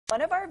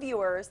one of our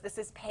viewers, this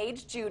is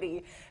Paige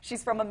Judy.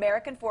 She's from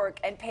American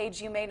Fork, and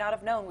Paige, you may not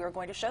have known we were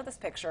going to show this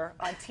picture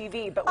on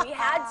TV, but we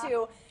had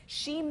to.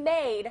 She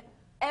made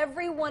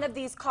every one of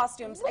these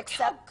costumes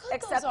except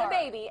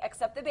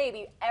the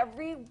baby.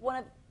 Every one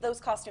of those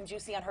costumes you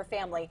see on her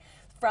family,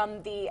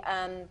 from the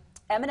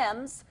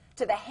M&Ms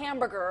to the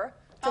hamburger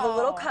to the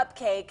little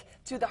cupcake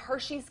to the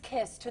Hershey's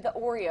Kiss to the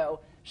Oreo,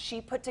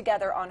 she put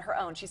together on her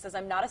own. She says,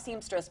 I'm not a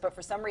seamstress, but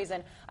for some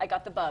reason I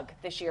got the bug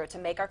this year to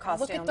make our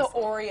costumes. Look at the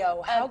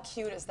Oreo. How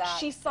cute is that?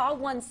 She saw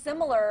one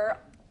similar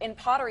in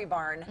Pottery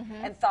Barn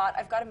and thought,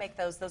 I've got to make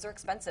those. Those are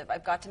expensive.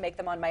 I've got to make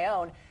them on my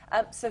own.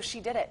 So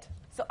she did it.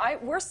 So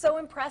we're so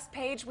impressed,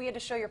 Paige. We had to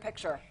show your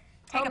picture.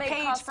 Take a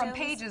page from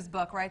Paige's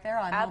book right there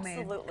on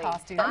homemade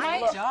costumes.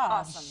 Nice job.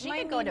 Awesome. She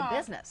could go into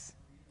business.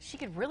 She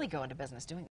could really go into business doing